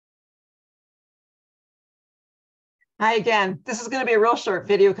Hi again. This is going to be a real short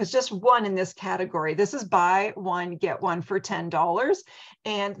video because just one in this category. This is buy one, get one for $10.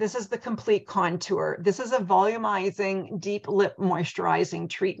 And this is the complete contour. This is a volumizing, deep lip moisturizing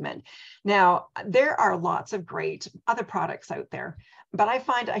treatment. Now, there are lots of great other products out there, but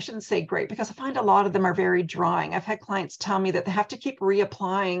I shouldn't say great because I find a lot of them are very drying. I've had clients tell me that they have to keep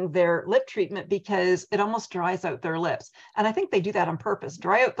reapplying their lip treatment because it almost dries out their lips. And I think they do that on purpose.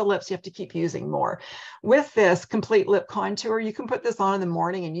 Dry out the lips, you have to keep using more. With this complete lip contour, you can put this on in the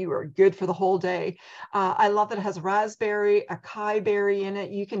morning and you are good for the whole day. I love that it has raspberry, acai berry in it.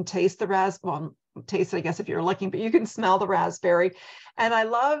 You can taste the well, taste it, I guess, if you're looking, but you can smell the raspberry. And I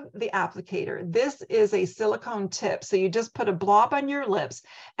love the applicator. This is a silicone tip. So you just put a blob on your lips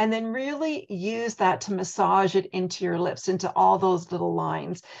and then really use that to massage it into your lips, into all those little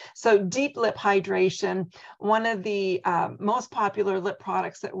lines. So deep lip hydration, one of the most popular lip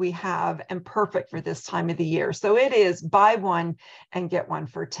products that we have and perfect for this time of the year. So it is buy one and get one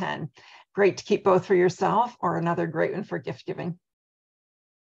for 10. Great to keep both for yourself or another great one for gift giving.